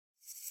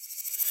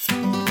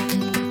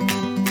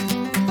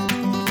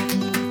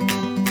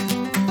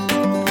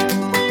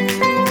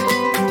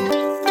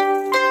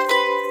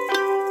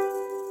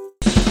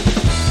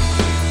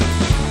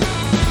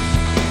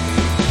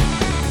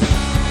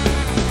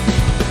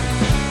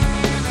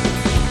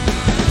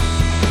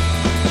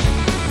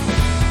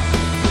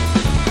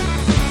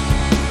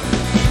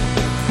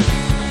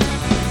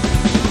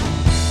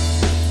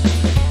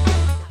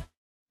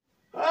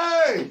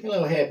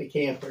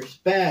campers.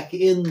 Back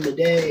in the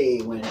day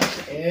when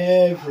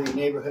every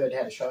neighborhood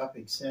had a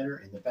shopping center,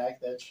 in the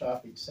back of that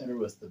shopping center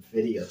was the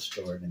video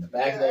store. And in the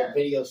back of that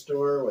video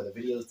store were the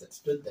videos that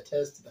stood the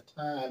test of the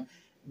time.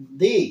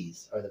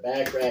 These are the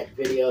Back Rack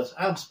videos.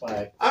 I'm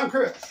Spike. I'm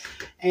Chris.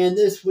 And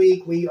this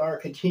week we are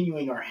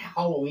continuing our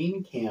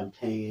Halloween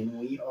campaign.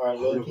 We are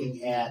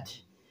looking at...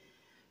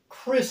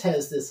 Chris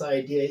has this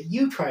idea.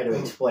 You try to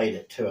explain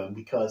it to him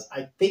because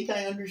I think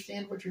I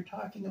understand what you're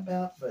talking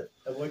about, but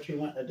what you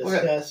want to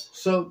discuss. Okay.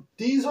 So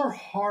these are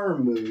horror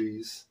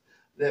movies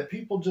that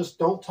people just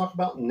don't talk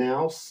about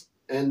now.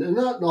 And they're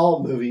not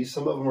all movies.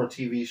 Some of them are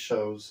TV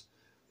shows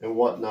and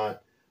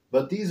whatnot.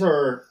 But these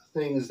are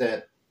things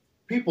that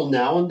people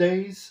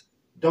nowadays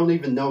don't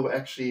even know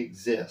actually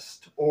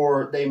exist.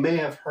 Or they may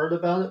have heard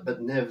about it,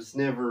 but has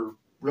never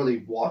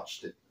really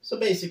watched it. So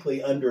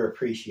basically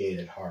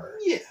underappreciated horror.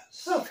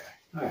 Yes. Okay.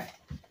 All right.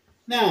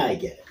 Now I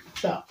get it.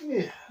 So,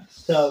 yes.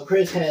 So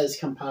Chris has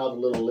compiled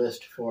a little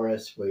list for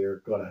us. We'll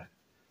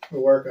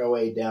work our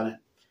way down it.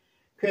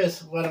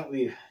 Chris, why don't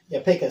we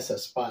pick us a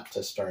spot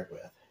to start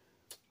with?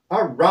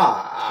 All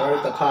right. Start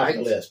at the top of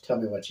the list. Tell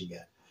me what you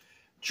got.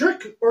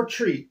 Trick or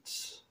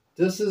Treats.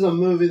 This is a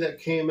movie that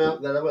came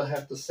out that I would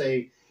have to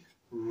say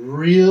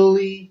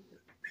really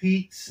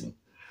peaks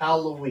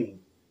Halloween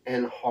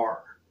and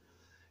horror.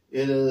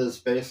 It is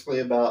basically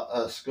about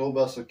a school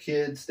bus of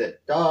kids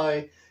that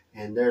die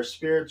and their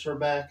spirits are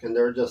back and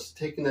they're just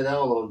taking it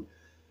out on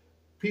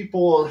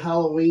people on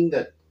Halloween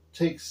that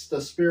takes the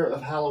spirit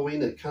of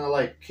Halloween and kind of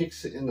like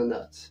kicks it in the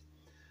nuts.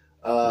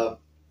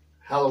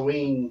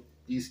 Halloween,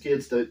 these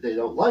kids, they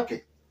don't like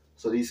it.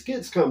 So these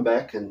kids come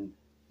back and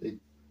they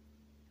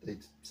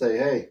say,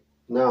 hey,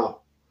 no,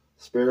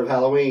 spirit of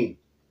Halloween,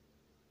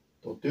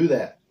 don't do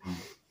that.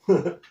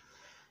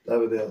 That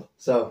would do.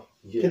 So,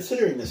 yes.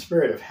 Considering the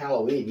spirit of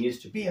Halloween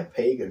used to be a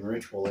pagan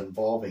ritual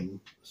involving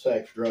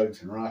sex,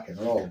 drugs, and rock and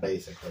roll,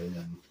 basically.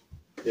 Then.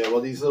 Yeah,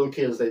 well, these little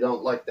kids, they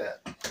don't like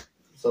that.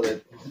 So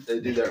they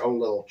do their own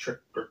little trick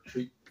or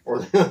treat for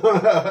them.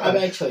 I've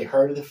actually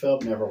heard of the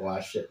film, never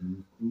watched it.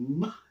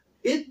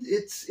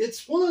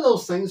 It's one of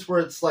those things where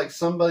it's like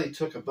somebody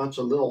took a bunch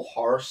of little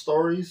horror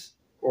stories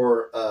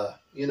or,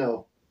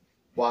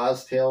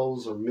 wise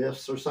tales or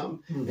myths or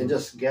something and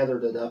just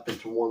gathered it up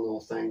into one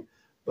little thing.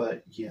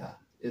 But yeah,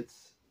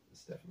 it's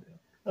definitely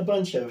a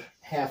bunch of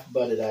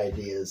half-butted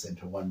ideas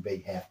into one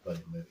big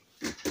half-butted movie.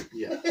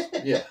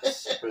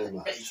 Yes, pretty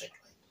much. Basically.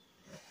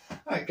 All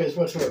right, Chris,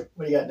 what do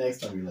you got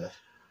next on your list?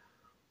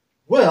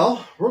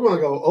 Well, we're going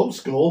to go old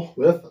school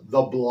with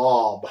The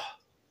Blob.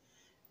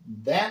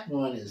 That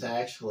one is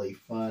actually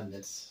fun.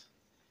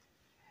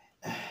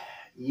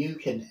 You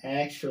can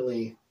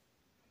actually,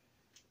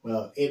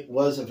 it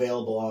was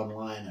available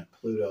online at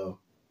Pluto,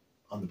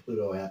 on the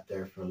Pluto app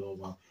there for a little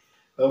while.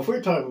 But if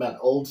we're talking about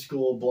old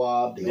school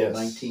Blob, the old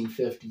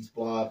 1950s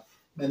Blob,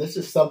 man, this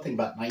is something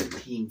about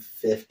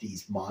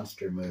 1950s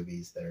monster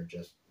movies that are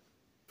just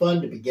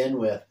fun to begin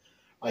with,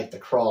 like The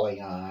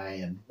Crawling Eye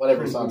and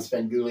whatever's on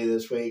Svengoolie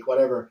this week,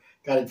 whatever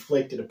got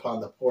inflicted upon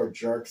the poor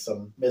jerks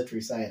on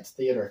Mystery Science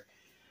Theater.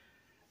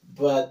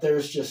 But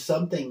there's just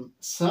something,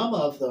 some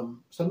of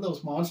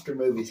those monster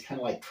movies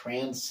kind of like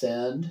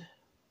transcend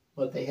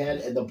what they had,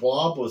 and The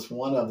Blob was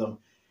one of them.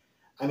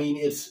 I mean,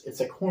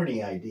 it's a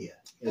corny idea.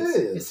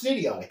 It's an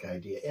idiotic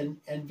idea, and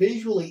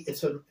visually,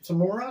 it's a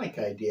moronic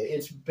idea.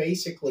 It's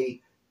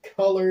basically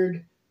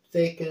colored,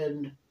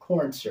 thickened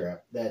corn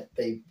syrup that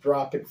they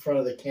drop in front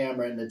of the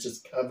camera, and it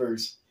just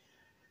covers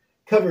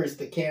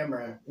the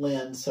camera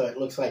lens, so it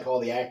looks like all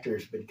the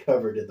actors have been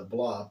covered in the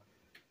blob.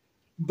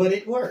 But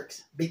it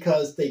works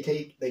because they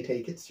take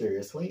it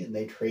seriously and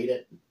they treat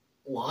it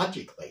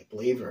logically.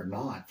 Believe it or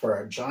not, for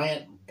a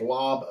giant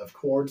blob of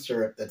corn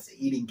syrup that's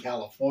eating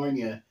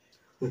California.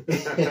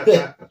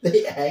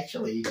 they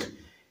actually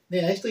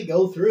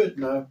go through it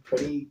in a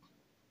pretty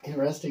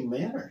interesting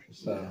manner.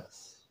 So,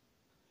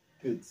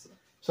 good stuff.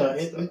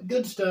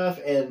 Good stuff,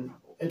 and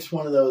it's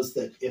one of those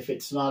that if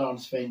it's not on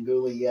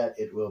Svengoolie yet,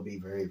 it will be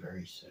very,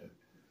 very soon.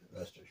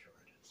 Rest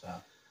assured. So,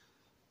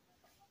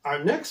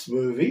 our next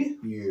movie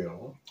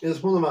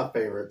is one of my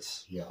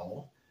favorites.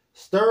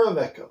 Stir of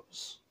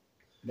Echoes.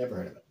 Never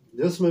heard of it.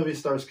 This movie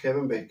stars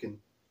Kevin Bacon.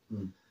 I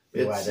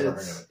never heard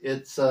of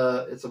it.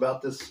 It's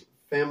about this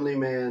family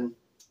man.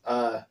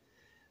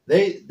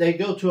 They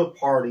go to a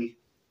party,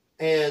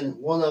 and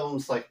one of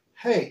them's like,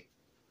 "Hey,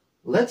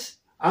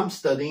 I'm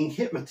studying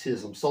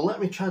hypnotism, so let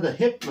me try to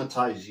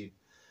hypnotize you."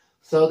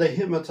 So they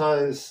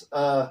hypnotize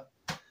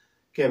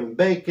Kevin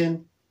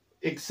Bacon,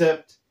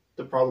 except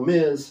the problem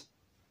is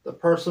the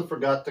person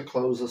forgot to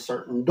close a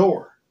certain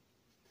door.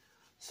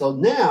 So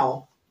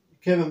now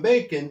Kevin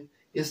Bacon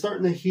is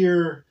starting to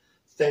hear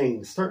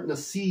things, starting to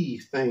see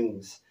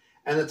things,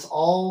 and it's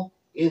all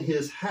in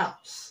his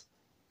house.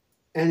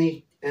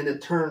 And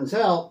it turns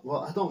out,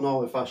 well, I don't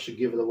know if I should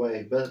give it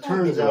away, but it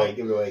turns out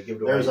give it away.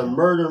 There's a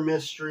murder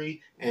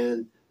mystery,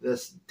 and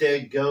this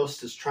dead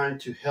ghost is trying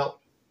to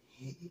help.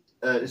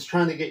 Is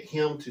trying to get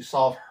him to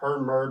solve her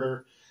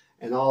murder,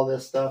 and all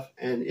this stuff.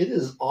 And it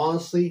is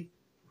honestly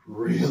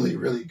really,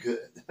 really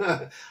good.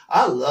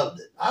 I loved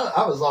it.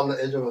 I was on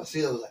the edge of my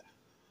seat. I was like,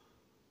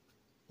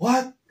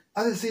 what?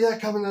 I didn't see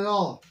that coming at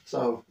all.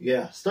 So,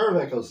 yeah, Stir of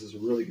Echoes is a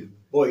really good movie.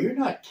 Boy, you're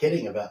not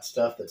kidding about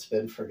stuff that's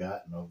been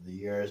forgotten over the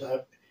years.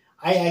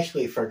 I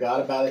actually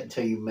forgot about it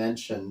until you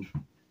mentioned,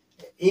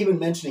 even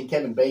mentioning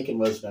Kevin Bacon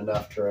wasn't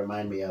enough to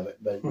remind me of it.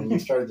 But when you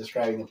started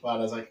describing the plot,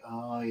 I was like,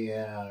 oh,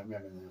 yeah, I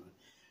remember that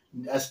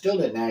one. I still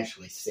didn't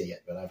actually see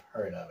it, but I've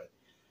heard of it.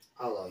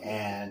 I love it.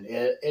 And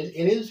it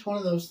is one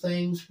of those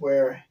things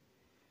where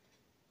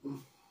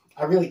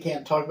I really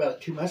can't talk about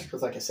it too much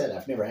because, like I said,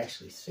 I've never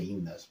actually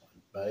seen this one.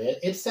 But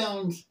it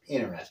sounds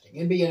interesting.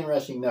 It'd be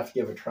interesting enough to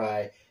give a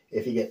try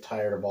if you get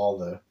tired of all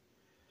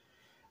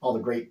the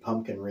great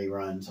pumpkin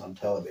reruns on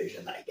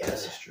television, I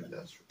guess. That's true.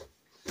 That's true.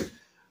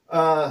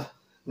 Now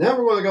we're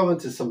going to go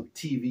into some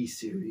TV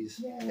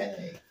series.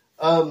 Yay.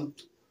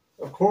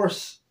 Of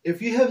course,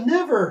 if you have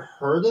never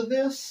heard of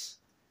this,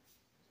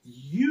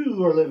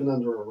 you are living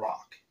under a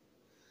rock.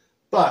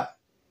 But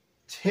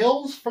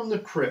Tales from the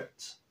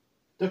Crypt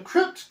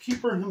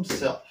Keeper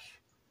himself.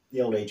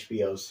 The old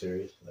HBO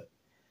series. But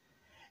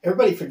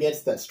everybody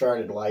forgets that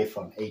started life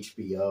on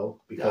HBO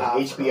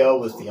because HBO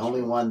was the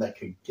only one that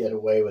could get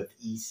away with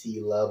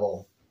EC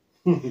level.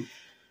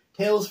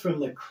 Tales from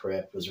the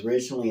Crypt was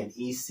originally an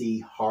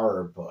EC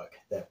horror book,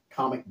 that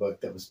comic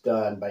book that was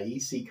done by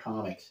EC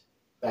Comics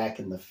back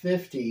in the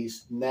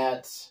 50s. And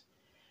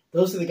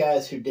those are the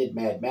guys who did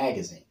Mad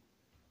Magazine.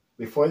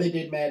 Before they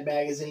did Mad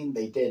Magazine,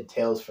 they did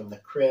Tales from the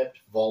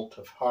Crypt, Vault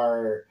of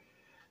Horror,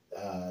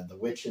 The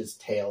Witch's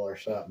Tale or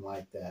something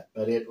like that.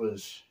 But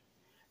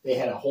they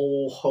had a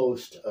whole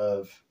host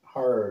of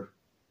horror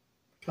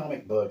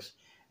comic books,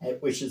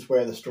 which is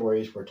where the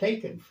stories were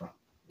taken from.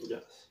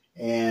 Yes.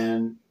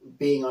 And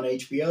being on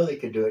HBO, they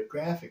could do it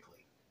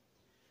graphically,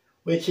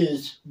 which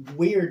is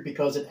weird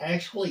because it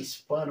actually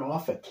spun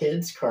off a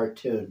kid's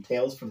cartoon,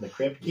 Tales from the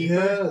Crypt Keeper.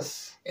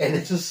 Yes. And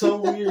it's just so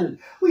weird.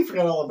 We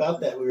forgot all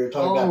about that. We were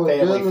talking about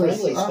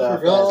family-friendly stuff I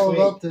forgot all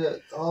about week.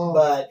 that. Oh.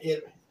 But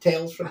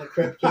Tales from the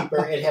Crypt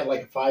Keeper, it had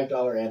like a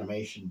 $5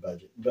 animation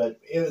budget. But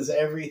it was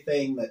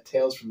everything that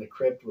Tales from the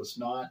Crypt was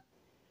not,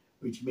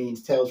 which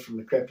means Tales from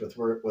the Crypt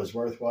was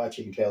worth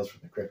watching, Tales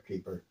from the Crypt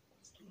Keeper.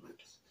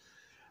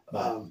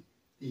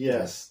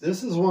 Yes,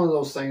 this is one of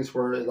those things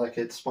where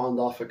it spawned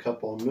off a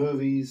couple of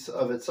movies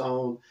of its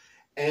own.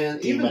 And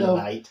Demon even though,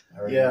 Knight,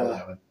 I remember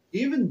that one.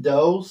 Even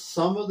though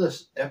some of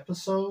the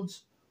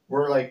episodes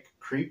were like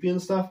creepy and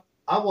stuff,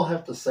 I will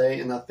have to say,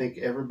 and I think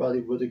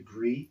everybody would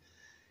agree,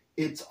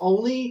 it's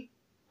only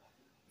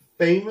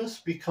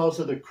famous because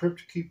of the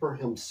Crypt Keeper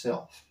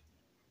himself.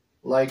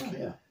 Like,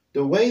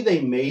 the way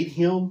they made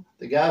him,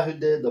 the guy who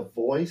did the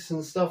voice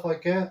and stuff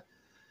like that,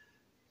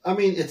 I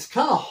mean, it's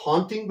kind of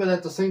haunting, but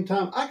at the same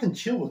time, I can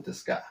chill with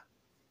this guy.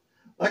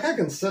 Like, I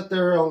can sit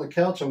there on the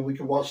couch and we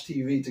can watch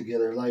TV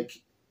together. Like,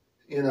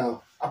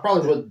 I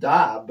probably would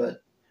die,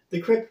 but...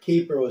 The Crypt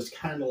Keeper was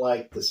kind of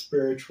like the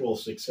spiritual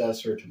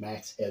successor to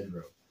Max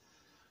Headroom.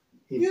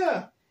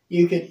 Yeah.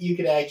 You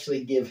could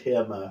actually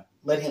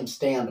let him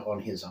stand on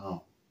his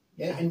own.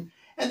 Yeah, and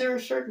there are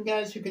certain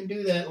guys who can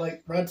do that,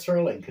 like Rod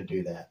Serling could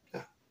do that.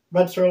 Yeah.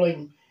 Rod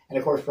Serling... And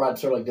of course, Rod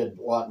Serling did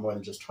a lot more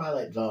than just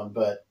Twilight Zone,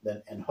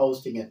 and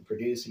hosting it and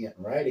producing it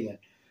and writing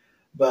it.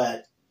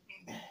 But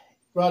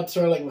Rod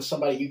Serling was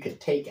somebody you could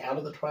take out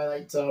of the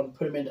Twilight Zone,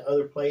 put him into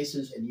other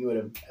places, and you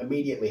would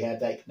immediately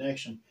have that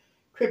connection.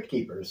 Crypt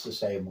Keeper is the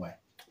same way.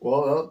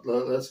 Well,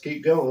 let's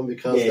keep going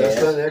because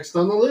that's the next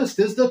on the list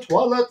is the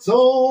Twilight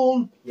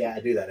Zone. Yeah,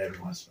 I do that every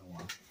once in a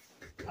while.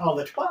 Oh,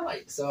 the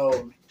Twilight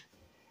Zone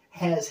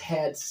has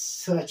had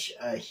such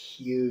a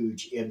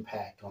huge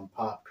impact on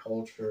pop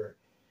culture.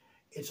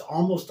 It's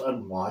almost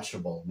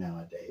unwatchable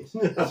nowadays,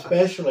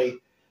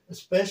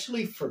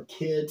 especially for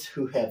kids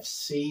who have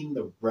seen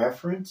the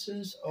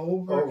references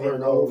over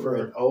and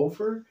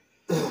over.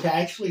 To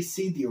actually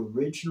see the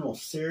original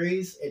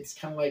series, it's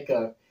kind of like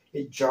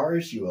it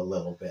jars you a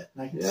little bit.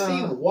 And I can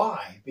see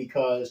why,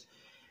 because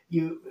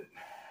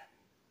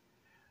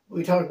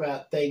we talk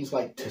about things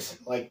like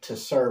to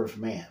serve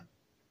man.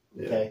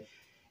 Okay,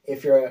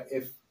 if you're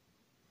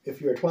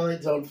a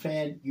Twilight Zone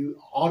fan, you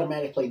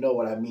automatically know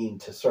what I mean,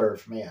 to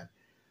serve man.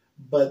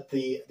 But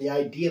the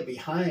idea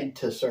behind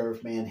To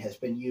Serve Man has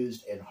been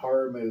used in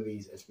horror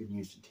movies, it's been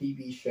used in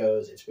TV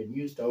shows, it's been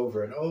used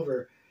over and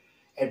over,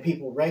 and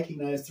people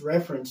recognize the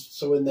reference,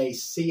 so when they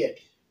see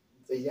it,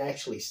 they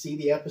actually see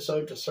the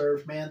episode To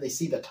Serve Man, they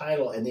see the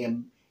title,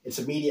 and it's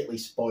immediately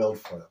spoiled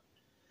for them.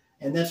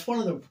 And that's one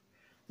of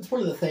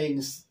the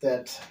things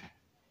that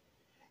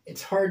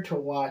it's hard to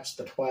watch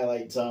The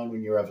Twilight Zone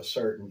when you're of a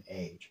certain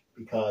age,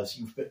 because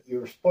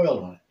you're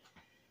spoiled on it.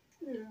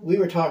 We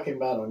were talking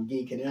about on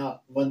Geeking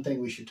Out, one thing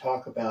we should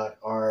talk about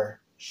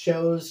are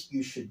shows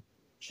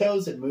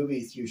and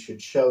movies you should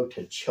show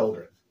to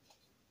children.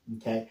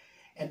 Okay?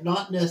 And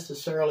not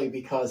necessarily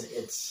because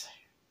it's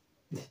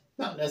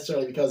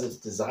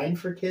designed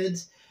for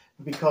kids,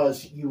 but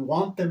because you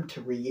want them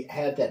to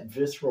have that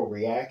visceral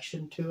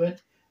reaction to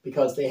it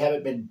because they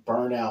haven't been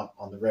burnt out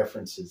on the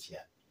references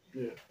yet.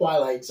 Yeah.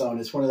 Twilight Zone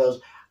is one of those.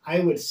 I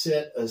would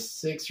sit a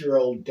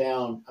 6-year-old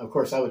down. Of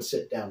course, I would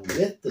sit down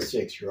with the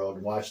 6-year-old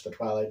and watch The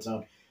Twilight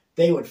Zone.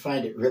 They would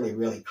find it really,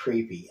 really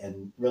creepy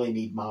and really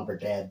need mom or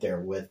dad there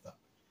with them.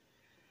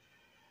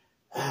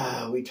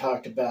 We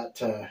talked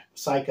about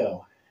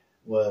Psycho.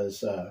 We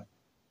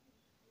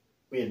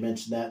had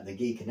mentioned that in the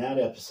Geeking Out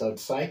episode.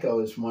 Psycho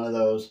is one of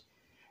those.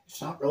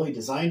 It's not really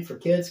designed for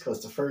kids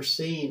because the first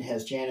scene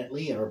has Janet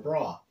Leigh in her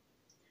bra.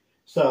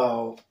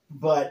 So,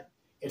 but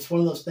it's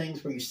one of those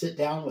things where you sit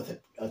down with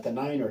the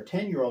 9 or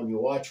 10-year-old and you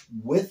watch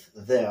with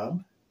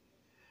them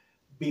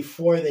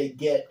before they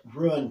get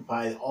ruined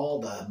by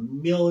all the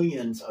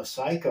millions of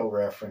Psycho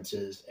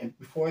references, and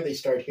before they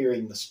start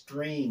hearing the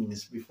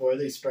strings, before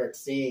they start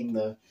seeing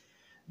the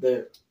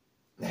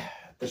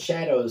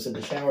shadows in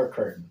the shower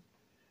curtain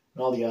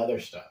and all the other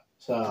stuff.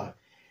 So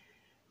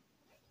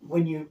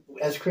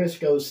as Chris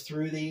goes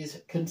through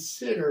these,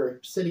 consider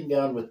sitting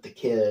down with the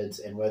kids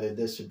and whether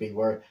this would be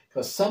worth,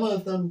 because some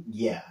of them,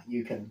 yeah,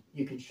 you can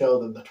show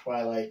them the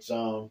Twilight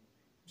Zone.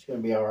 It's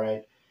going to be all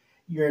right.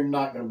 You're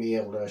not going to be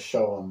able to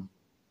show them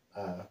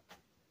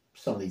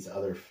some of these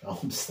other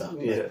film stuff.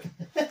 Yeah.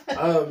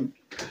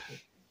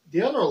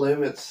 The Outer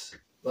Limits,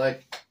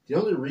 like, the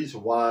only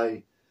reason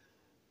why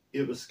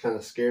it was kind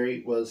of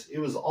scary was it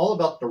was all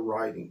about the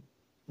writing.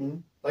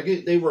 Mm-hmm. Like,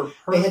 they were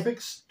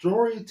perfect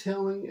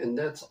storytelling, and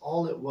that's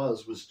all it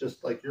was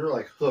just like, you're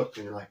like hooked,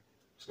 and you're like,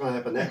 what's going to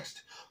happen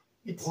next?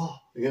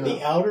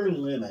 The Outer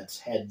Limits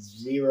had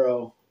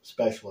zero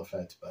special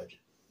effects budget.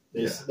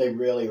 They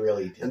really,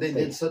 really did. And they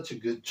did such a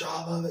good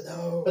job of it,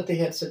 though. But they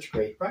had such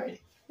great writing.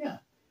 Yeah.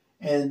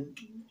 And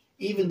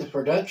even the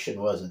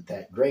production wasn't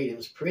that great. It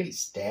was pretty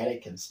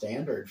static and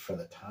standard for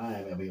the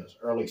time. I mean, it was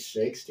early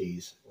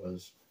 60s. It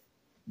was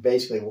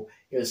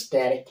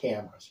static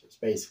cameras. It's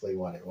basically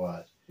what it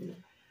was. Yeah.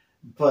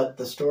 But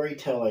the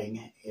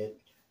storytelling,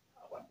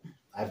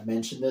 I've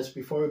mentioned this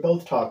before. We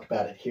both talked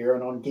about it here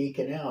and on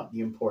Geeking Out, the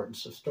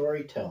importance of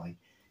storytelling.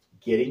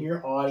 Getting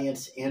your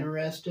audience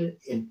interested.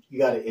 You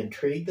got to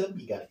intrigue them,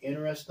 you got to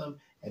interest them,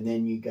 and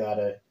then you got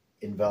to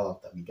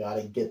envelop them. You got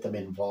to get them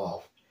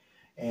involved.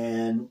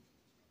 And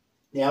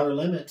The Outer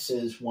Limits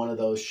is one of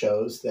those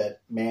shows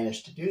that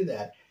managed to do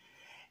that.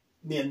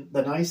 And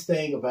the nice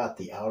thing about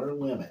The Outer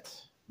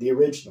Limits, the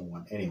original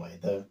one anyway,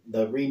 the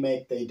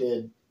remake they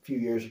did a few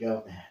years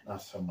ago,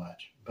 not so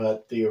much.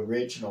 But the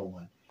original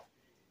one,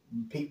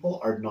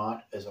 people are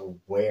not as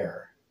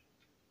aware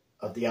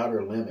of The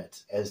Outer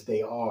Limits as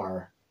they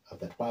are of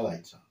the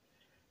Twilight Zone.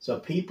 So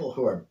people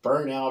who are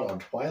burnt out on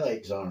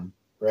Twilight Zone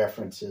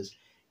references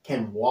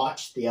can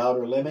watch The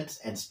Outer Limits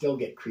and still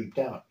get creeped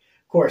out.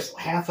 Of course,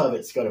 half of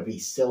it's going to be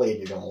silly and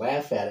you're going to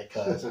laugh at it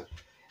because,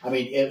 I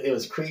mean, it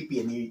was creepy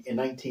in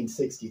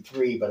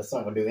 1963, but it's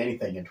not going to do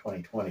anything in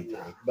 2023.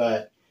 No.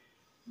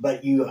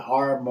 But you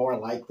are more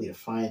likely to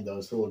find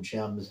those little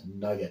gems and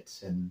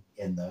nuggets in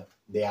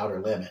the Outer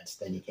Limits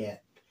than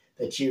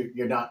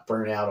you're not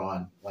burnt out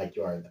on like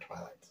you are in the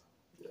Twilight Zone.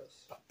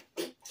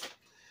 Yes.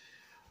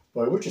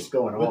 Boy, we're just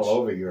going all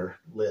over your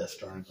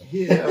list, aren't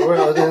we? Yeah,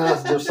 well,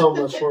 there's so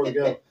much more to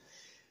go.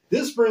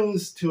 This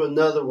brings to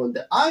another one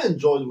that I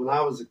enjoyed when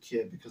I was a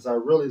kid because I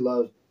really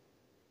loved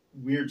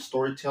weird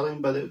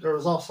storytelling, but there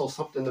was also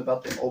something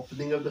about the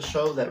opening of the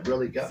show that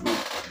really got me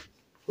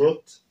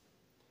hooked.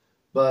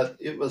 But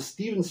it was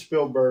Steven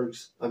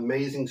Spielberg's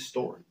Amazing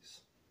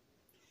Stories.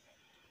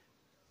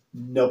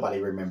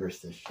 Nobody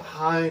remembers this show.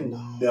 I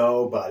know.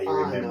 Nobody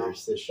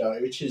remembers this show,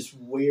 which is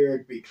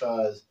weird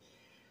because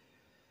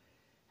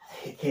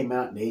it came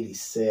out in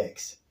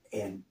 86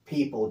 and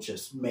people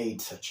just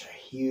made such a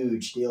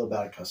huge deal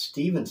about it because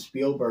Steven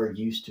Spielberg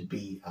used to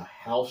be a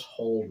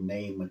household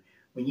name.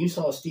 When you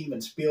saw Steven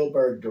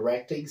Spielberg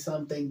directing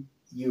something,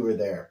 you were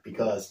there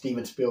because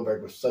Steven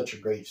Spielberg was such a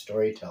great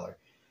storyteller.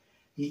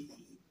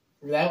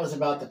 That was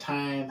about the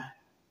time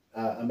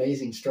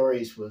Amazing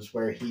Stories was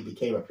where he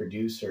became a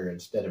producer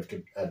instead of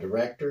a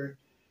director,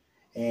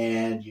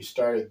 and you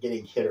started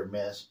getting hit or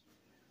miss.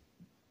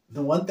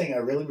 The one thing I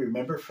really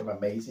remember from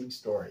Amazing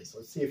Stories,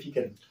 let's see if you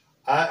can.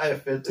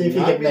 See if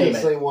you can name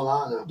it. One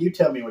I know. You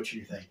tell me what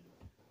you think.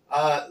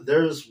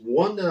 There's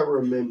one that I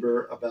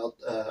remember about.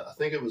 I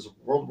think it was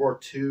World War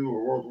II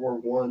or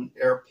World War I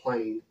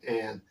airplane,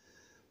 and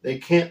they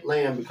can't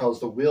land because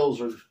the wheels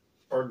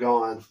are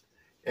gone.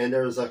 And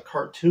there's a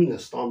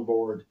cartoonist on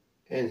board,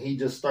 and he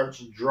just starts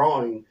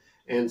drawing,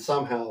 and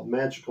somehow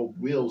magical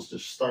wheels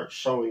just start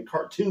showing.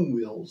 Cartoon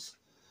wheels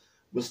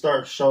will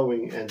start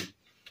showing, and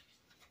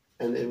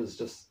it was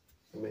just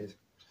amazing.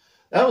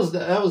 That was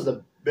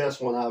the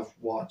best one I've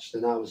watched,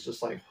 and I was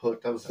just like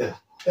hooked. That was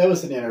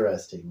an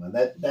interesting one.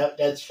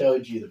 That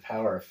showed you the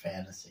power of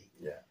fantasy.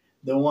 Yeah.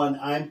 The one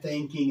I'm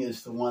thinking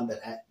is the one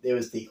that it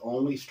was the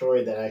only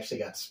story that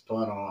actually got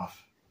spun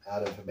off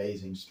out of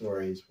Amazing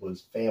Stories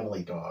was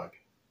Family Dog.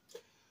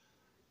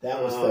 That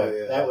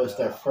was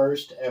their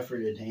first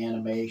effort into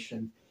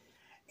animation,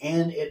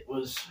 and it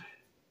was.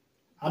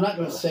 I'm not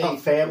going to say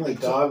Family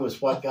Dog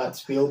was what got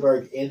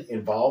Spielberg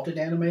involved in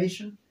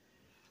animation,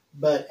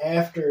 but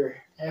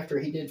after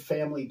he did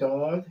Family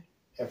Dog,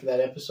 after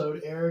that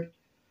episode aired,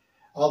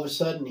 all of a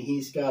sudden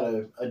he's got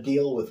a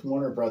deal with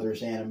Warner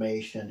Brothers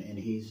Animation, and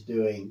he's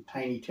doing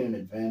Tiny Toon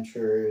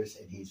Adventures,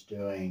 and he's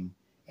doing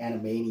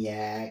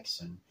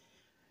Animaniacs and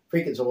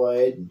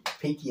Freakazoid and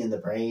Pinky and the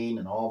Brain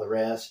and all the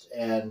rest,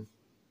 and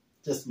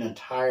just an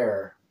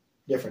entire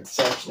different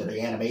section of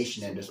the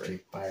animation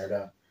industry fired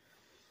up.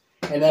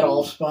 And that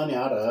all spun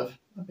out of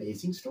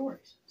Amazing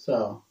Stories.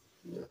 So,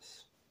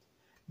 yes.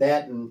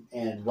 That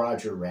and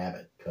Roger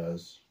Rabbit,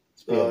 because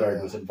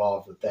Spielberg was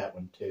involved with that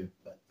one too.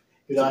 But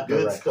he got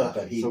good stuff.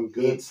 But he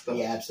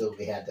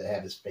absolutely had to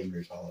have his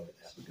fingers all over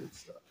that. Some good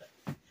stuff.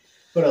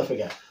 What else we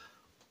got?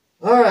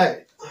 All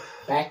right.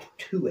 Back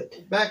to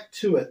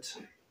it.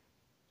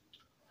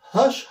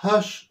 Hush,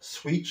 hush,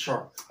 sweet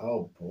Charlotte.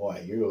 Oh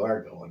boy, you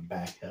are going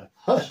back up.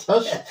 Hush,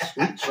 hush,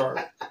 sweet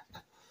Charlotte.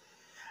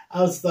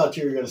 I thought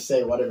you were going to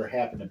say Whatever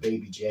Happened to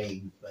Baby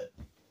Jane, but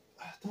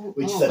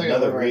which is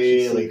another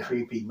really really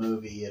creepy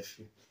movie.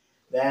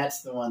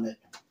 That's the one that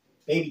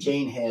Baby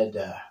Jane had,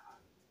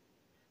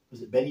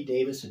 was it Betty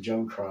Davis and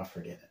Joan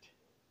Crawford in it?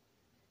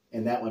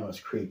 And that one was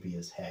creepy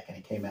as heck, and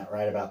it came out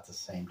right about the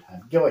same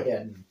time. Go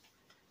ahead and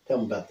tell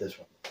them about this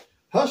one.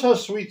 Hush,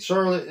 Hush, Sweet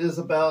Charlotte is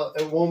about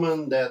a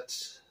woman that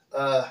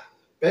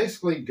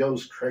basically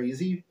goes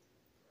crazy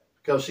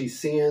because she's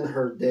seeing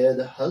her dead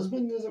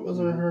husband. Was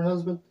it her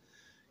husband?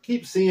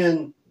 Keeps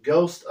seeing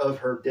ghosts of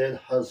her dead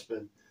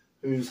husband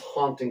who's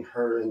haunting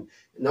her, and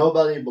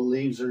nobody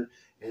believes her.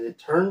 And it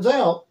turns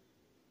out,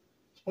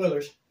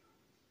 spoilers,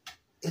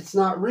 it's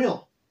not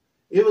real.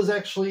 It was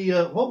actually,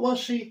 what was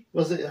she?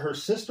 Was it her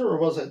sister or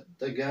was it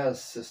the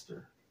guy's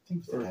sister? I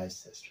think it was the guy's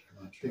sister.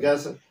 I'm not sure. The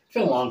guy's, it's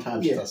been a long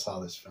time since I saw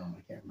this film.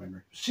 I can't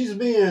remember. She's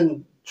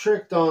being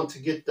tricked on to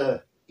get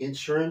the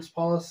insurance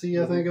policy,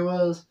 I think it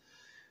was.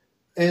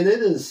 And it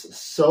is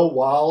so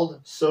wild,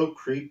 so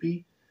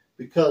creepy,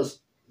 because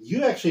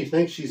you actually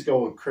think she's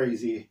going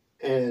crazy,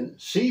 and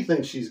she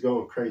thinks she's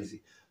going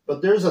crazy.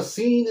 But there's a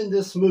scene in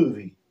this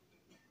movie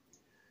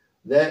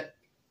that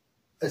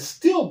is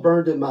still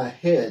burned in my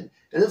head.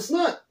 And it's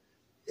not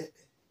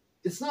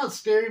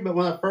scary, but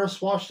when I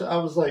first watched it, I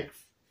was like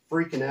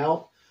freaking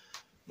out.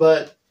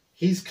 But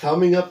he's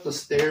coming up the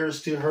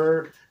stairs to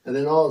her, and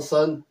then all of a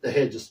sudden, the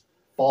head just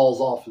falls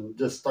off and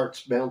just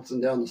starts bouncing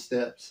down the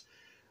steps.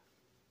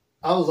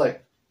 I was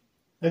like,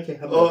 okay,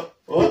 what?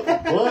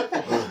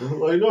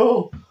 Like,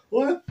 no,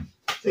 what?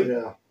 So,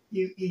 yeah.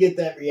 You get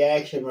that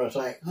reaction where it's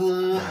like,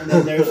 and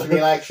then there's the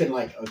reaction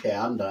like, okay,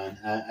 I'm done.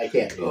 I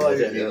can't do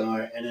this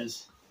anymore. And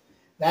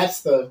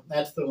that's the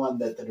one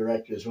that the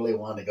directors really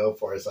want to go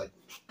for. It's like,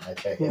 I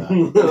check it out.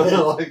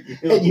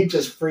 And you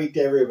just freaked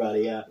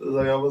everybody out.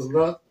 Like, I was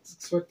not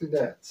expecting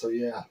that. So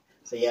yeah,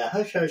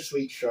 Hush Hush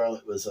Sweet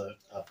Charlotte was a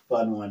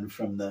fun one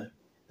from that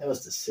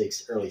was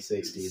the early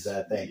 60s,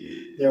 I think.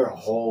 There were a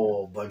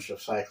whole bunch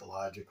of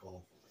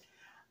psychological,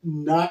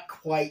 not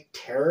quite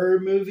terror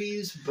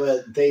movies,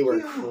 but they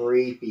were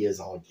creepy as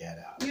all get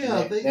out.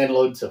 Yeah, and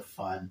loads of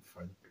fun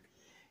for them.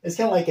 It's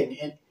kind of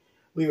like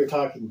we were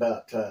talking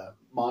about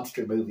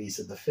monster movies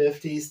in the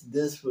 50s.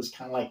 This was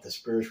kind of like the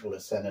spiritual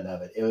descendant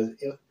of it.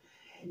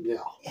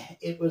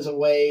 It was a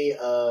way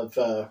of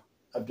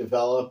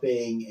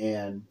developing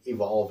and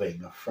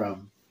evolving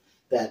from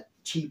that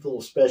cheap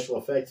little special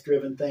effects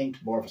driven thing to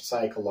more of a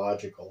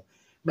psychological,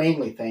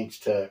 mainly thanks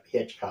to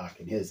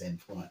Hitchcock and his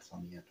influence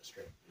on the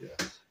industry.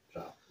 Yes.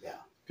 So, yeah.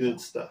 Good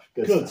stuff.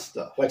 Good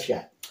stuff. What you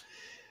got?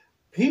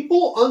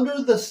 People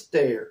Under the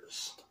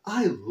Stairs.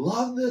 I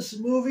love this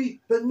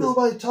movie, but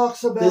nobody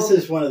talks about it. This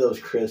is one of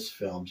those Chris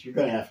films. You're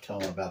going to have to tell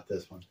them about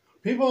this one.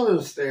 People Under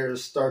the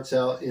Stairs starts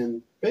out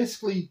in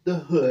basically the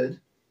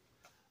hood.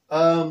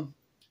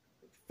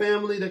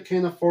 Family that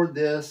can't afford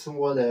this and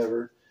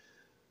whatever.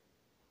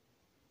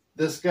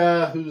 This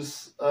guy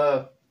who's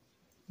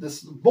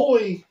this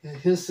boy,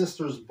 his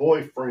sister's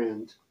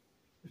boyfriend,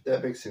 if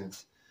that makes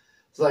sense.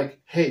 It's like,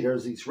 hey,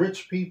 there's these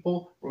rich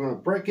people. We're going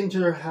to break into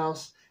their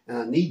house, and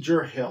I need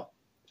your help.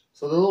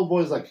 So the little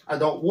boy's like, I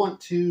don't want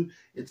to.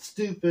 It's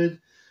stupid.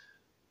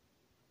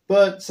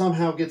 But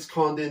somehow gets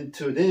conned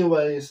into it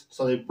anyways.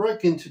 So they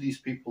break into these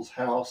people's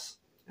house,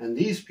 and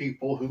these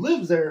people who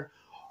live there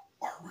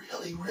are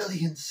really,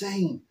 really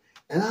insane.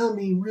 And I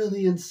mean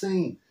really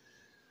insane.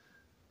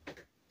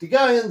 The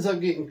guy ends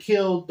up getting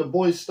killed. The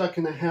boy's stuck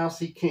in the house.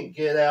 He can't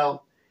get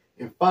out,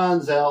 and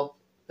finds out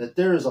that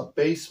there is a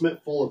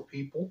basement full of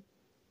people.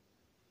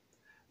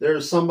 There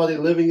is somebody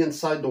living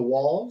inside the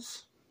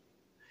walls.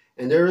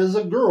 And there is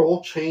a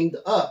girl chained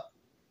up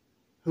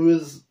who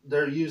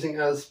they're using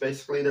as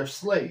basically their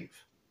slave.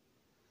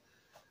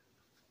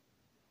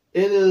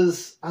 It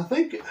is, I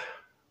think,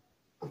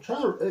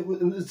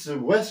 it's a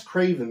Wes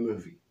Craven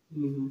movie,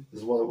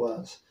 is what it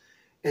was.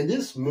 And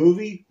this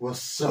movie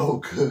was so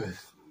good.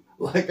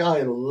 Like,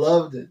 I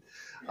loved it.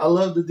 I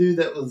loved the dude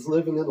that was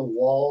living in the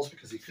walls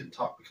because he couldn't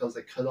talk because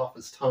they cut off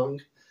his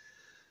tongue.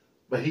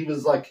 But he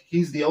was like,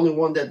 he's the only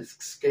one that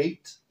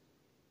escaped.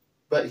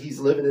 But he's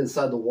living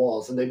inside the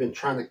walls. And they've been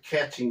trying to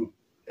catch him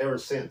ever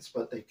since,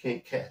 but they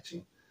can't catch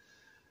him.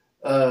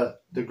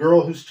 The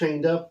girl who's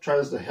chained up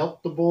tries to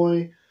help the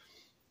boy.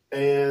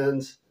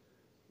 And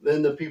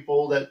then the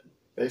people that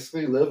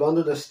basically live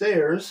under the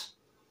stairs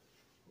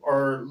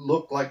or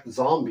look like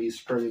zombies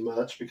pretty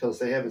much because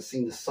they haven't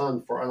seen the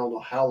sun for I don't know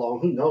how long.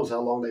 Who knows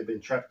how long they've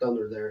been trapped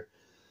under there.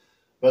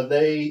 But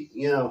they,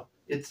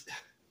 it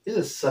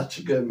is such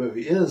a good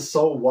movie. It is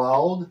so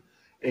wild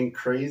and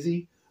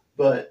crazy.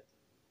 But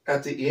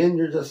at the end,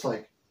 you're just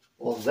like,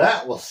 well,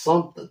 that was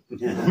something.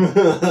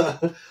 Yeah.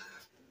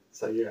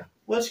 So, yeah.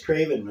 Wes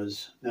Craven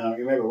was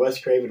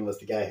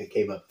the guy who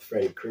came up with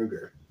Freddy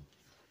Krueger,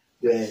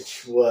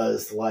 which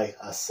was like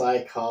a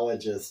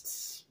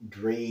psychologist's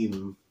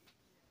dream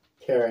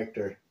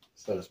character,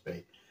 so to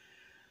speak.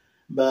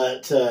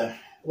 But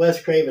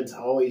Wes Craven's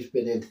always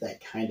been into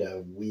that kind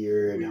of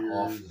weird,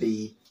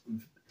 offbeat,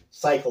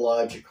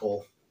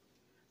 psychological,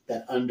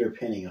 that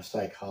underpinning of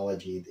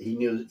psychology.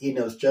 He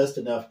knows just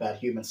enough about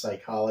human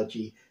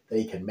psychology that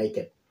he can make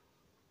it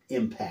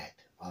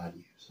impact on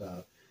you.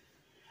 So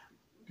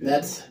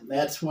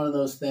that's one of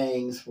those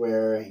things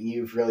where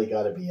you've really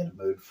got to be in a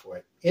mood for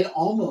it. It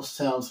almost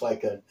sounds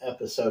like an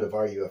episode of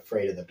Are You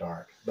Afraid of the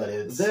Dark? But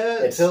it's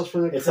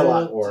a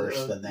lot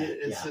worse than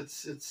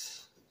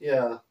that.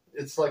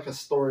 It's like a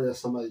story that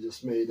somebody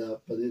just made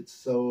up, but it's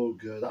so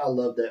good. I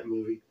love that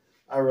movie.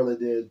 I really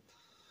did.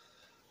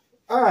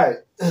 All right.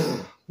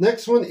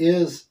 Next one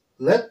is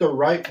Let the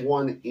Right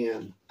One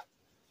In.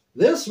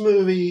 This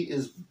movie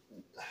is...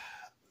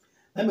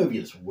 That movie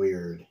is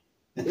weird.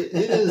 It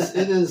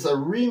is a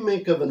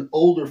remake of an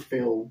older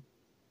film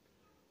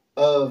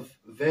of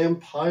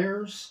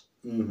vampires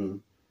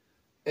and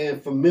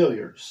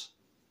familiars.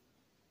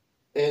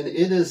 And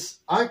it is...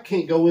 I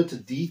can't go into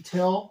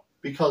detail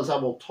because I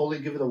will totally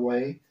give it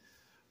away.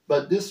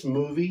 But this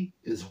movie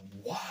is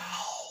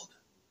wild.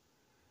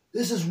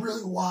 This is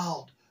really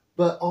wild.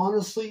 But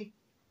honestly,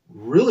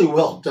 really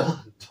well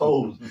done,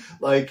 told.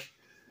 Like,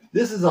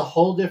 this is a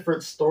whole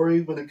different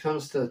story when it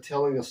comes to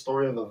telling a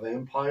story of a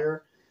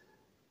vampire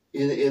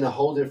in a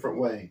whole different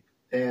way.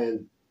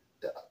 And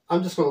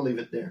I'm just going to leave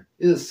it there.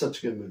 It is such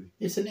a good movie.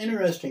 It's an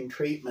interesting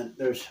treatment.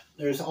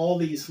 There's all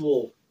these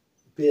little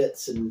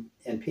bits and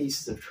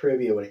pieces of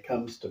trivia when it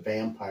comes to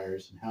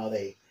vampires and how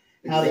they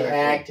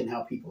act and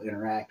how people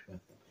interact with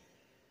them.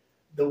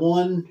 The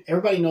one,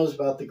 everybody knows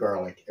about the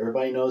garlic.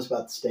 Everybody knows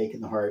about the stake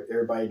in the heart.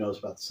 Everybody knows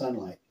about the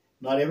sunlight.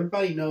 Not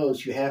everybody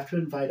knows you have to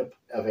invite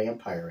a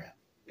vampire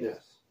in. Yes.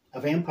 A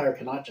vampire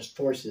cannot just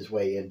force his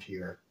way into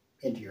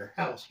your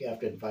house. You have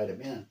to invite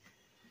him in.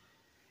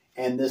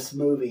 And this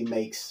movie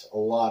makes a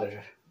lot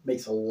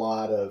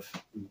of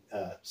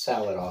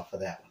salad off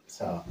of that one.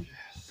 So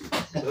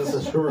yes. This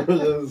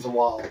is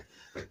wild.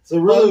 It's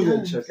a really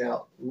good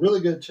checkout.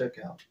 Really good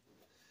checkout.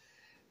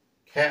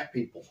 Cat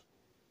People.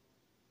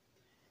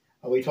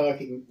 Are we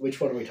talking? Which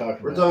one are we talking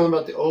about? We're talking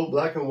about the old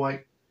black and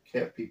white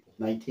Cat People.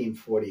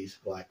 1940s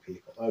black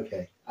people.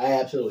 Okay. I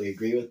absolutely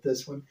agree with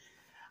this one.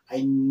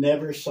 I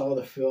never saw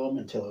the film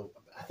until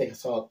I think I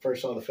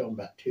first saw the film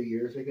about 2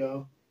 years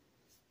ago.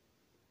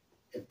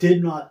 I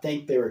did not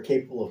think they were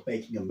capable of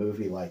making a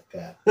movie like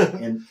that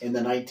in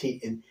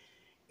the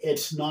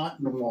it's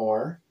not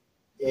noir.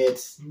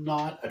 It's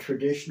not a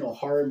traditional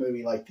horror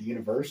movie like the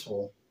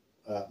Universal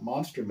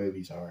monster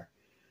movies are.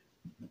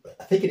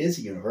 I think it is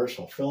a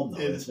Universal film, though,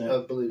 isn't it?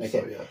 I believe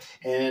so, yes.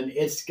 And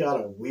it's got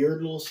a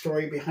weird little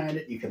story behind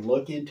it. You can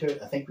look into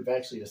it. I think we've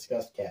actually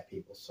discussed Cat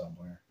People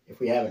somewhere.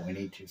 If we haven't, we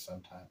need to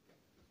sometime.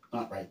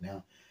 Not right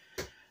now.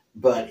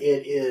 But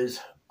it is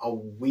a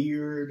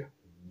weird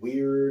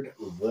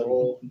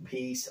little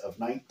piece of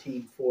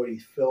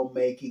 1940s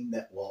filmmaking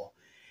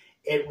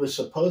it was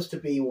supposed to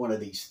be one of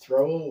these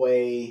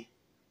throwaway,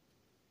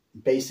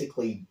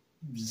 basically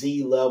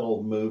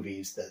Z-level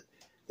movies that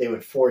they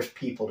would force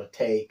people to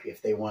take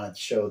if they wanted to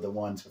show the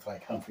ones with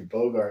like Humphrey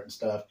Bogart and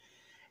stuff.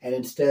 And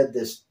instead,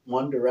 this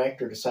one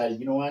director decided,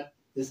 you know what?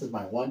 This is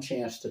my one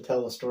chance to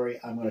tell a story.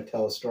 I'm going to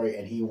tell a story.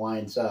 And he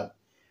winds up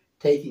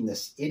taking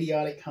this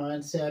idiotic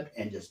concept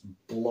and just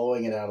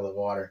blowing it out of the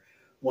water.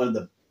 One of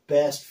the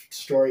best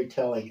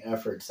storytelling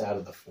efforts out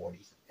of the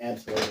 40s.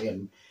 Absolutely.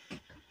 And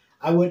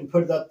I wouldn't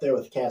put it up there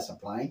with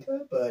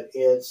Casablanca, but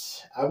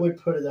I would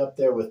put it up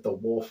there with The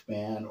Wolf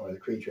Man or The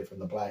Creature from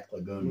the Black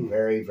Lagoon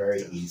very,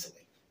 very easily.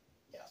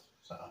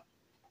 So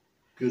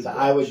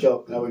I would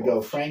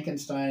go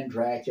Frankenstein,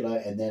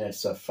 Dracula, and then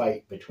it's a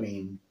fight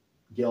between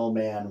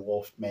Gillman,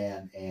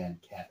 Wolfman,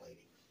 and Cat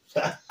Lady.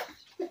 So,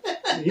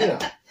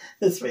 yeah,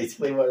 that's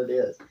basically what it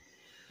is.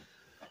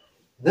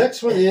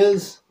 Next one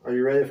is, are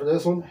you ready for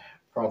this one?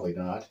 Probably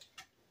not.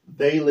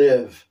 They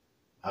Live.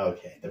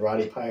 Okay, the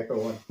Roddy Piper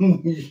one.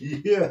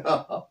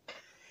 Yeah.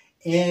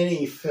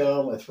 Any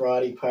film with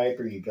Roddy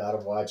Piper, you got to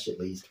watch at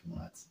least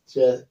once.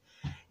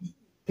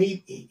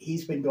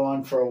 He's been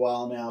gone for a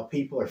while now.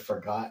 People are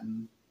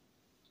forgotten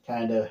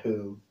kind of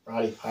who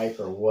Roddy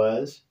Piper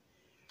was.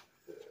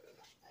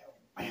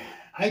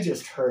 I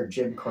just heard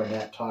Jim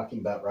Cornette talking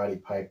about Roddy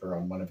Piper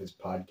on one of his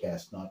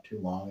podcasts not too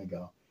long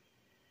ago.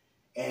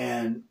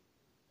 And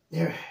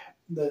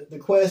the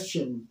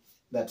question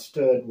that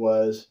stood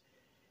was,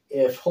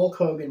 if Hulk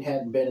Hogan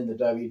hadn't been in the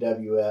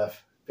WWF,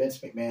 Vince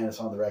McMahon is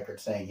on the record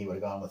saying he would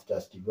have gone with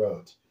Dusty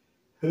Rhodes.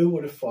 Who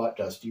would have fought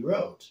Dusty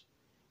Rhodes?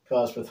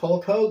 Because with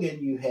Hulk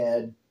Hogan, you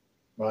had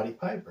Roddy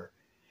Piper.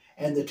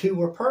 And the two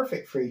were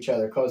perfect for each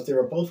other because they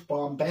were both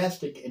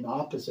bombastic in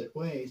opposite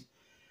ways.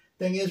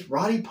 Thing is,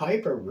 Roddy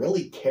Piper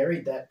really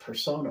carried that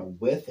persona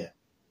with him.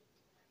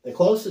 The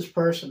closest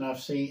person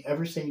I've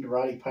ever seen to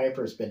Roddy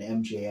Piper has been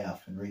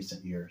MJF in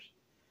recent years.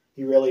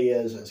 He really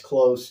is as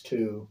close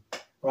to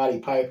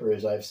Roddy Piper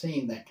as I've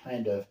seen, that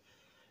kind of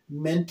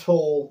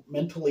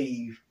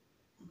mentally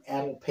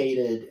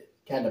addlepated,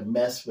 kind of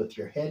mess with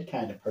your head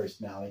kind of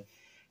personality.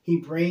 He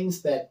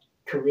brings that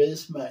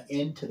charisma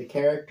into the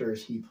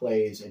characters he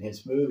plays in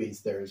his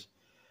movies. There's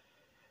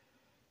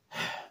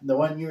the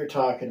one you were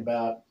talking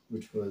about,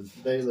 which was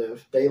They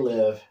Live. They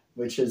Live,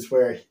 which is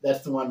where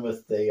that's the one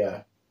with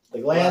the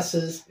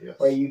glasses, yes.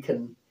 where he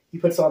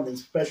puts on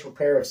these special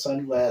pair of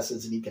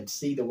sunglasses and he can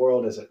see the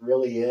world as it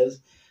really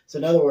is. So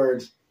in other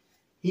words,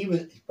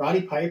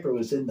 Roddy Piper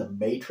was in the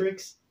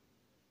Matrix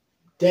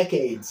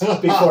decades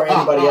before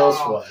anybody else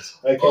was.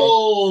 Okay.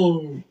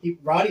 Oh,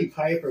 Roddy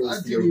Piper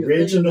was the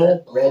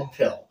original Red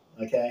Pill.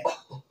 Okay.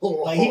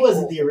 Like, he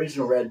wasn't the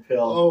original Red Pill.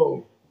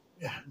 Oh,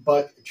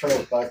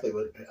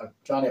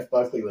 John F.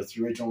 Buckley was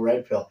the original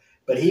Red Pill,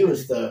 but he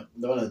was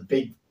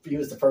he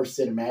was the first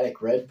cinematic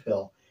Red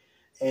Pill.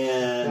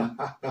 And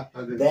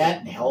that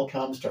and Hell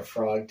Comes to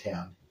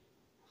Frogtown.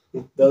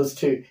 Those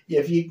two,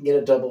 if you can get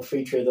a double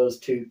feature of those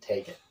two,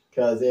 take it.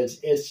 Because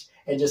it's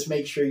and just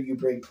make sure you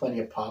bring plenty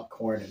of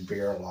popcorn and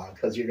beer along,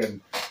 because you're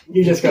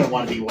just gonna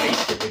want to be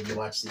wasted when you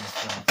watch these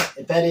films.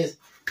 If that is,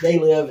 They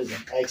Live is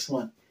an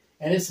excellent,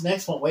 and it's an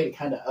excellent way to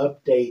kind of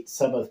update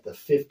some of the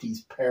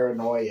 50s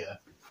paranoia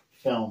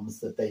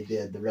films that they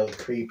did, the really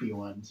creepy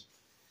ones.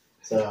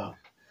 So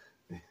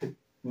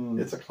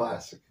it's a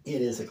classic.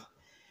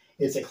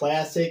 It's a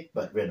classic,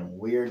 but in a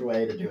weird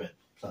way to do it.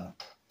 So.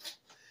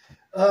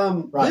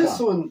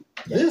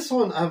 This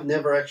one I've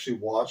never actually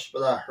watched,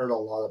 but I heard a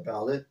lot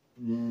about it.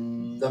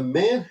 The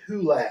Man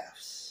Who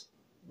Laughs,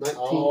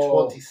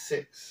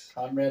 1926.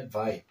 Conrad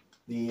Veidt.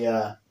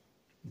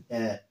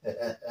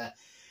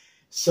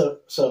 So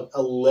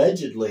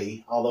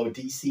allegedly, although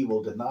DC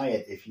will deny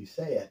it if you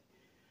say it,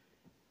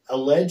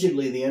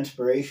 allegedly the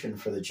inspiration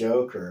for the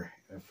Joker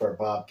for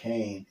Bob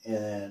Kane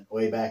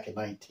way back in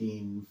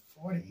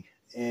 1940,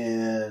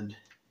 and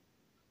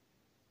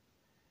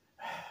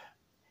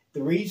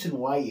the reason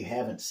why you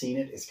haven't seen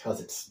it is because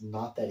it's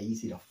not that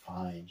easy to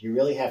find. You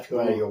really have to go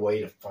out of your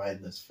way to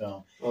find this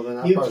film. Well, then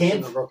I probably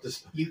shouldn't have wrote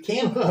this. You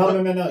can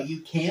no.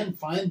 You can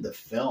find the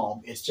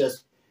film. It's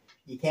just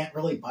you can't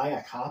really buy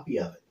a copy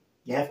of it.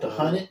 You have to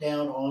hunt it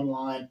down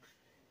online.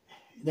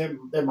 There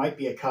might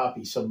be a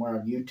copy somewhere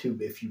on YouTube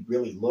if you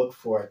really look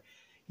for it.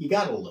 You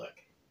got to look,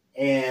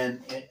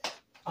 and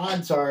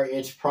odds are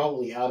it's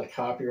probably out of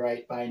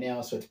copyright by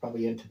now, so it's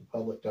probably into the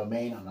public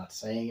domain. I'm not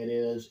saying it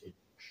is. It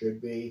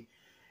should be.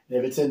 And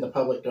if it's in the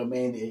public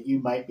domain, you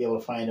might be able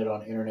to find it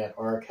on Internet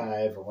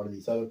Archive or one of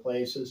these other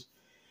places.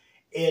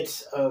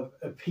 It's a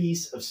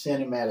piece of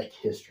cinematic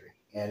history,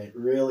 and it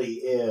really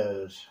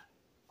is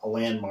a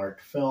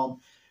landmark film.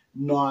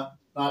 Not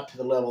to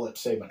the level that,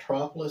 say,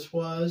 Metropolis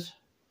was,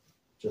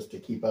 just to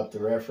keep up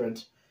the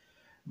reference,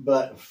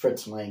 but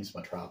Fritz Lang's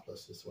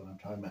Metropolis is what I'm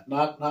talking about.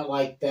 Not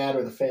like that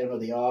or The Phantom of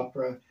the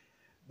Opera,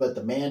 but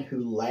The Man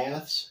Who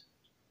Laughs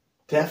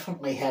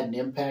definitely had an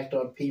impact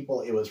on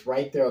people. It was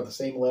right there on the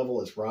same level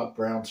as Rob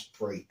Brown's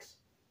Freaks.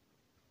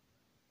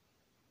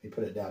 Let me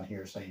put it down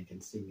here so you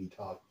can see me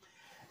talk.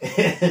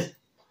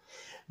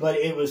 But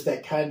it was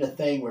that kind of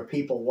thing where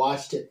people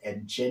watched it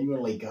and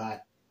genuinely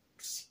got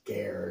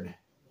scared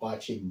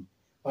watching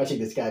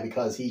this guy,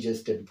 because he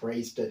just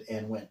embraced it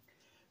and went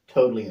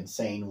totally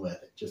insane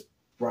with it, just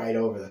right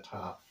over the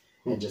top,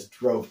 and just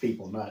drove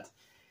people nuts.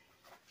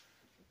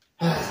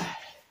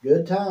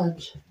 Good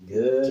times.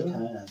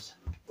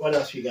 What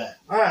else you got?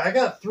 All right, I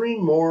got three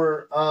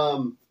more.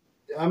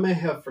 I may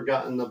have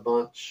forgotten a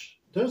bunch.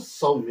 There's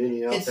so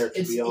many out there,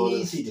 to be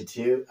honest. It's easy to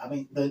do. I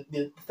mean,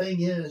 the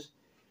thing is,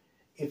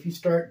 if you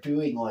start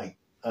doing like,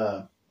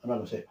 I'm not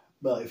going to say,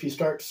 well, if you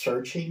start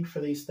searching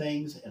for these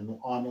things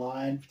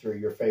online through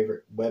your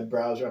favorite web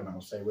browser, I'm not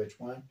going to say which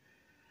one,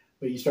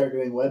 but you start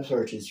doing web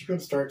searches, you're going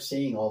to start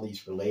seeing all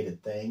these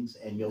related things,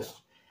 and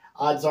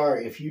odds are,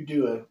 if you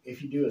do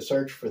a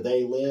search for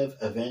They Live,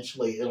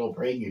 eventually it'll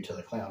bring you to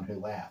The Clown Who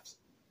Laughs.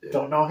 Yeah.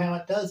 Don't know how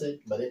it does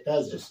it, but it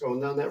does. Just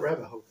going down that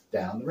rabbit hole.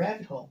 Down the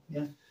rabbit hole,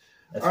 yeah.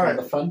 That's one of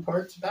the fun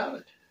parts about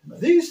it.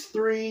 But these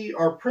three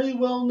are pretty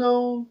well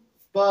known,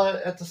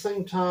 but at the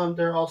same time,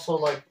 they're also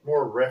like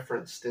more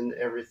referenced in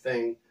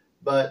everything.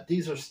 But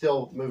these are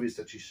still movies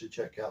that you should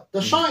check out.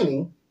 The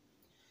Shining.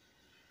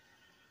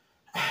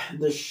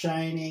 The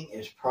Shining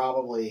is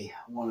probably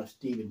one of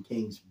Stephen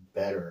King's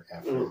better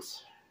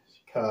efforts,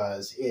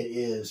 because it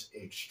is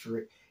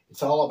extreme.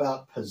 It's all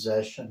about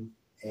possession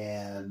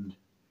and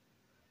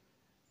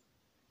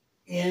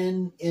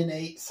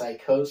innate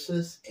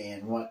psychosis,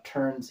 and what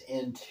turns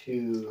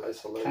into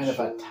isolation, kind of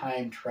a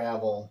time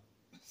travel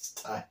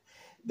style.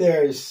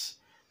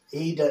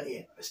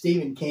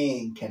 Stephen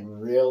King can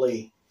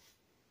really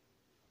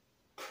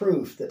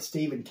proof that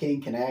Stephen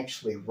King can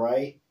actually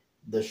write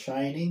The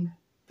Shining.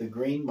 The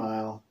Green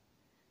Mile,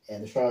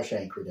 and The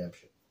Shawshank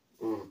Redemption.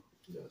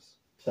 Yes.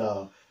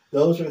 So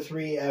those are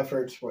 3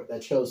 efforts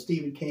that show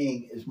Stephen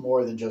King is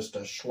more than just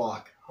a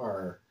schlock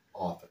horror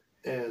author.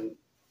 And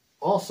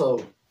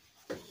also,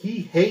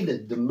 he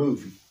hated the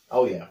movie.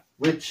 Oh, yeah.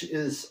 Which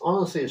is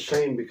honestly a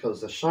shame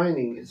because The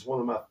Shining is one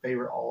of my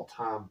favorite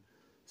all-time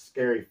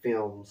scary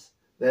films.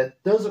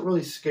 That doesn't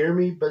really scare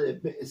me, but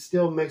it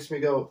still makes me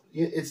go.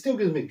 It still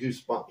gives me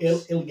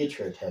goosebumps. It'll get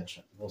your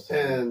attention. We'll see.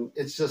 And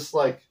it's just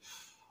like,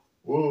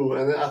 woo!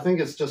 And I think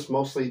it's just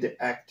mostly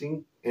the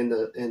acting and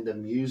the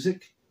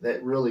music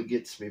that really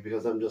gets me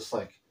because I'm just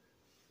like,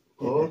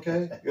 oh,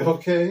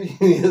 okay,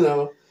 you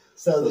know.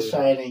 So The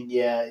Shining,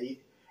 yeah,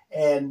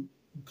 and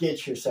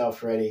get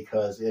yourself ready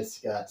because it's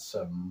got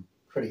some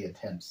pretty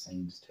intense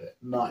scenes to it.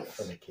 Not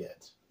for the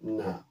kids.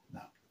 No.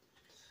 No.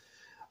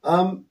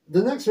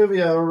 The next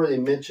movie I already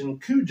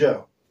mentioned,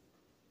 Cujo.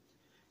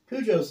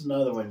 Cujo's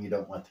another one you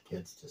don't want the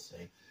kids to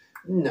see.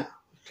 No.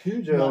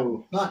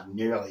 Cujo. Not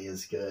nearly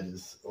as good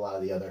as a lot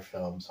of the other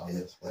films on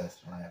this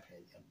list, in my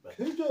opinion. But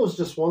Cujo is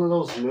just one of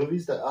those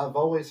movies that I've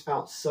always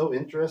found so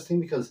interesting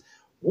because,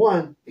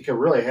 one, it can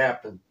really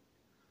happen.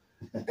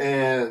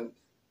 And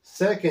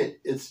second,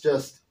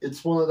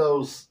 it's one of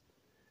those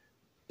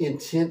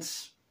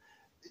intense.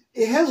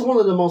 It has one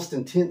of the most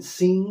intense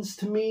scenes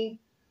to me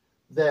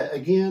that,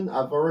 again,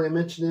 I've already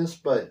mentioned this,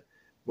 but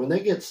when they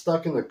get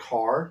stuck in the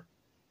car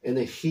and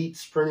the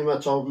heat's pretty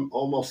much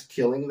almost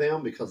killing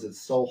them because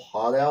it's so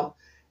hot out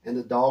and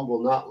the dog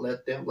will not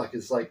let them, like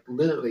it's like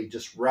literally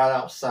just right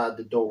outside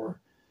the door.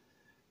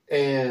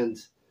 And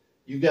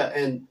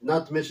and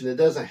not to mention, it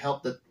doesn't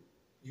help that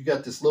you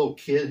got this little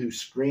kid who's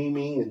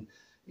screaming and,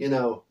 you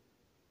know,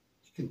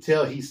 you can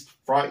tell he's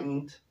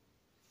frightened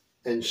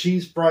and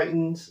she's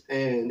frightened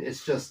and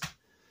it's just,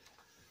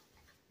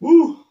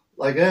 woo,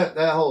 like that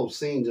whole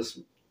scene just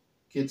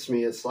gets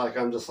me. It's like,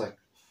 I'm just like,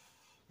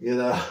 you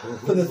know.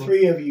 For the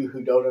 3 of you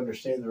who don't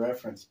understand the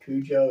reference,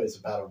 Cujo is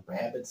about a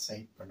rabid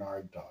St.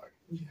 Bernard dog.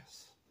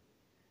 Yes.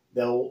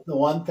 The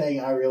one thing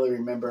I really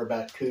remember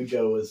about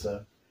Cujo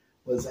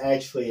was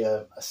actually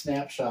a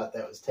snapshot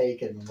that was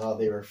taken while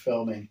they were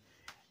filming.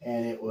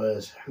 And it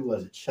was, who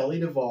was it? Shelley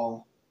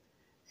Duvall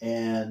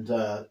and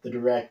the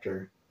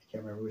director. I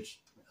can't remember which.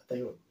 I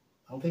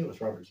don't think it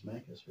was Robert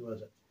Zemeckis. Who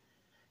was it?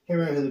 I can't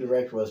remember who the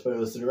director was, but it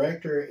was the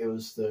director, it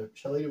was the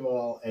Shelley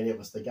Duvall, and it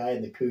was the guy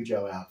in the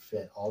Cujo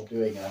outfit all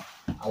doing a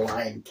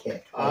lion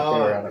kick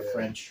there on a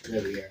French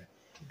Riviera.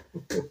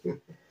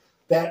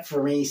 That,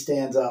 for me,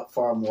 stands out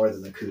far more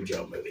than the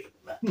Cujo movie.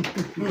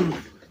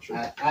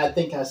 I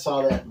think I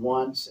saw that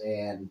once,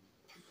 and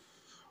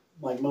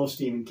like most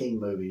Stephen King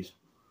movies,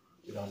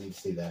 you don't need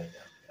to see that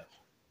again. Yeah.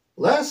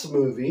 Last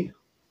movie.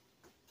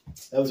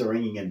 That was a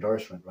ringing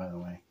endorsement, by the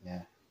way.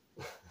 Yeah.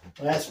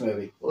 Last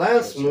movie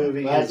is a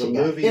movie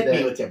hit that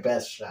me with your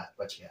best shot.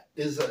 What you got?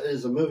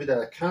 Is a movie that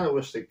I kind of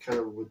wish they kind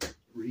of would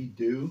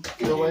redo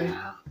in a way.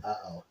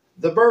 Uh-oh.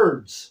 The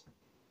Birds.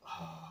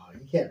 Oh,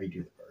 you can't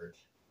redo the Birds.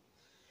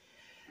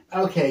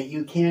 Okay,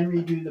 you can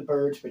redo the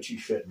Birds, but you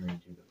shouldn't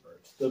redo the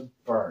Birds. The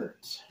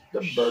Birds.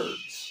 The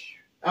Birds.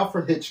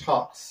 Alfred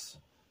Hitchcock's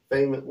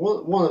famous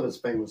one of his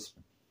famous,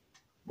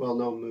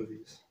 well-known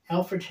movies. I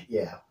was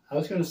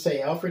going to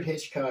say Alfred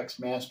Hitchcock's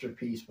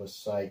masterpiece was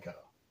Psycho.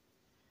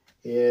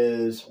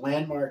 His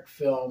landmark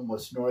film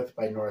was North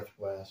by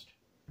Northwest.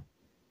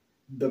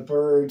 The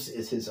Birds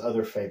is his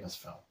other famous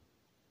film.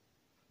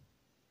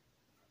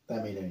 If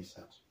that made any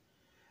sense.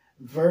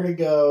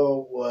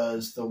 Vertigo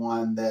was the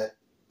one that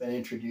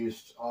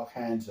introduced all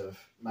kinds of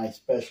nice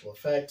special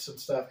effects and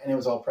stuff, and it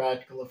was all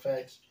practical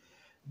effects.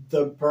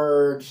 The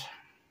Birds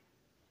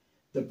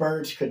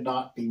could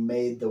not be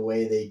made the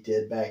way they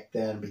did back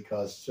then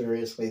because,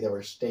 seriously, there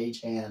were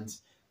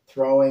stagehands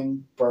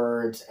throwing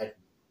birds at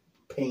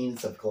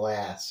panes of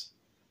glass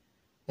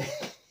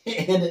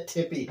and at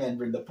Tippi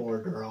Hedren, the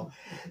poor girl.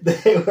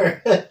 They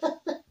were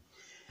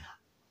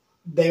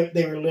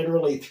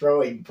literally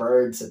throwing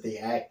birds at the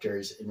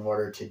actors in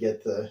order to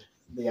get the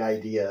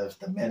idea of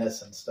the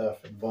menace and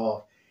stuff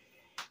involved.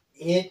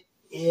 It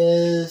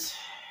is,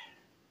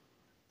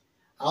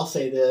 I'll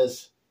say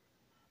this,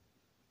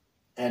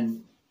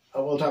 and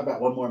we'll talk about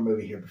one more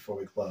movie here before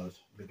we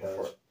close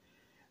because,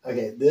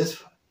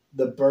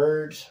 The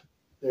Birds,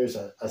 there's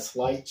a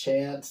slight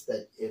chance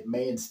that it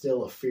may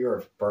instill a fear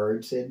of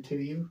birds into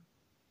you.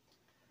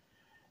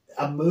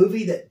 A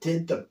movie that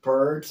did The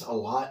Birds a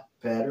lot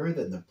better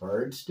than The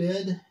Birds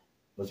did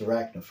was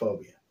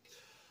Arachnophobia.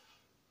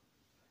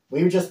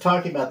 We were just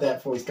talking about that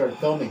before we started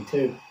filming,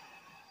 too.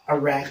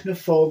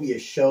 Arachnophobia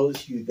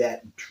shows you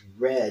that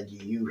dread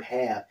you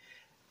have.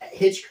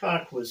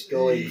 Hitchcock was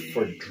going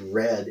for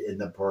dread in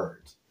The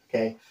Birds,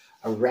 okay?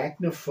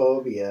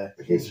 Arachnophobia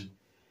is...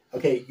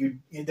 Okay,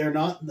 they're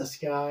not in the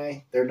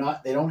sky. They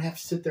don't have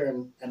to sit there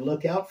and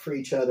look out for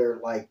each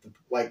other like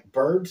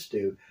birds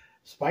do.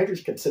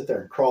 Spiders can sit there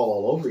and crawl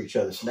all over each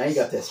other. So now you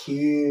got this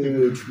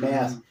huge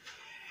mass.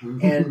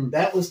 And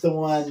that was the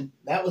one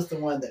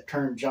that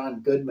turned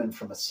John Goodman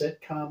from a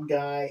sitcom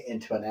guy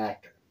into an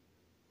actor.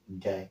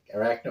 Okay.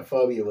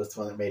 Arachnophobia was the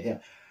one that made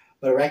him.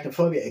 But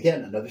Arachnophobia,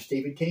 again, another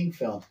Stephen King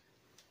film.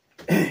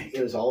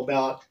 It was all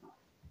about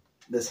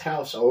this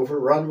house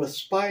overrun with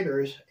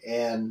spiders,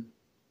 and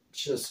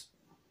just,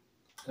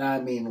 I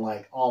mean,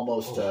 like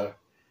almost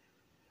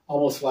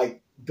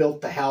like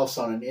built the house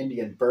on an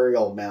Indian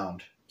burial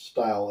mound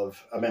style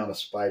of amount of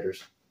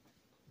spiders.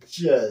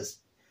 Just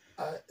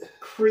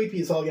creepy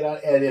as all get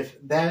out. And if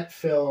that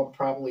film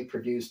probably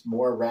produced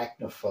more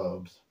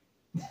arachnophobes,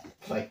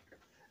 like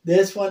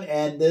this one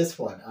and this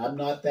one.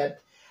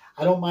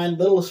 I don't mind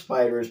little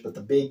spiders, but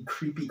the big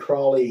creepy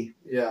crawly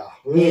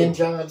hand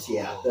jobs,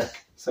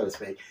 so to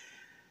speak.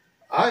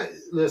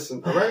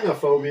 Listen,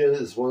 Arachnophobia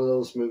is one of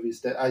those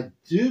movies that I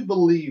do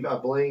believe I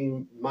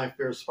blame My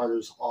Fear of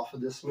Spiders off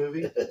of this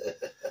movie.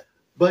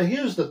 But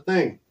here's the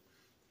thing.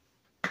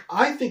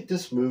 I think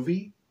this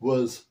movie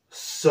was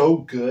so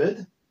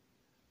good.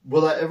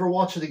 Will I ever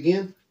watch it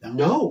again?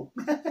 No.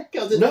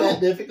 Because it's that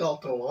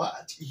difficult to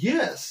watch.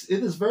 Yes,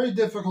 it is very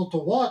difficult to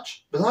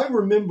watch. But I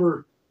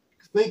remember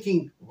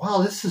thinking,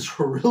 wow, this is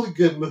a really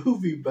good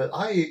movie. But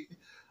I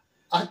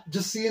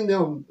just seeing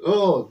them,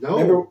 oh,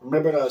 no.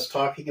 Remember what I was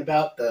talking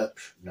about?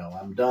 No,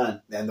 I'm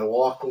done. And the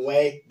walk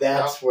away,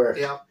 that's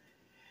where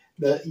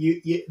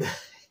you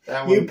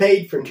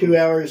paid for 2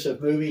 hours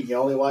of movie and you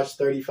only watched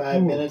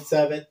 35 minutes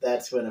of it.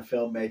 That's when a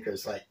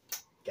filmmaker's like,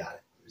 got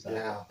it.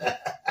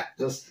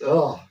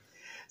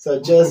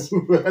 So just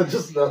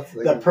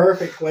nothing. The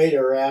perfect way to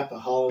wrap a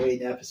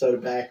Halloween episode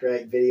of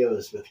Backrack Video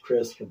is with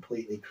Chris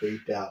completely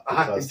creeped out,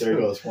 because there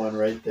goes one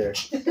right there.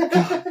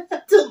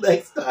 Until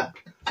next time.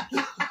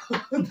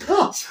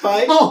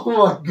 Spike. Oh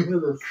my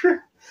goodness.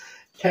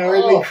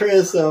 Cowardly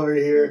Chris over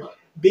here.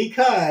 Be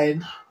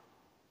kind.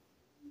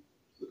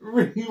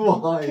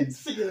 Rewind.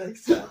 See you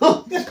next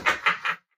time.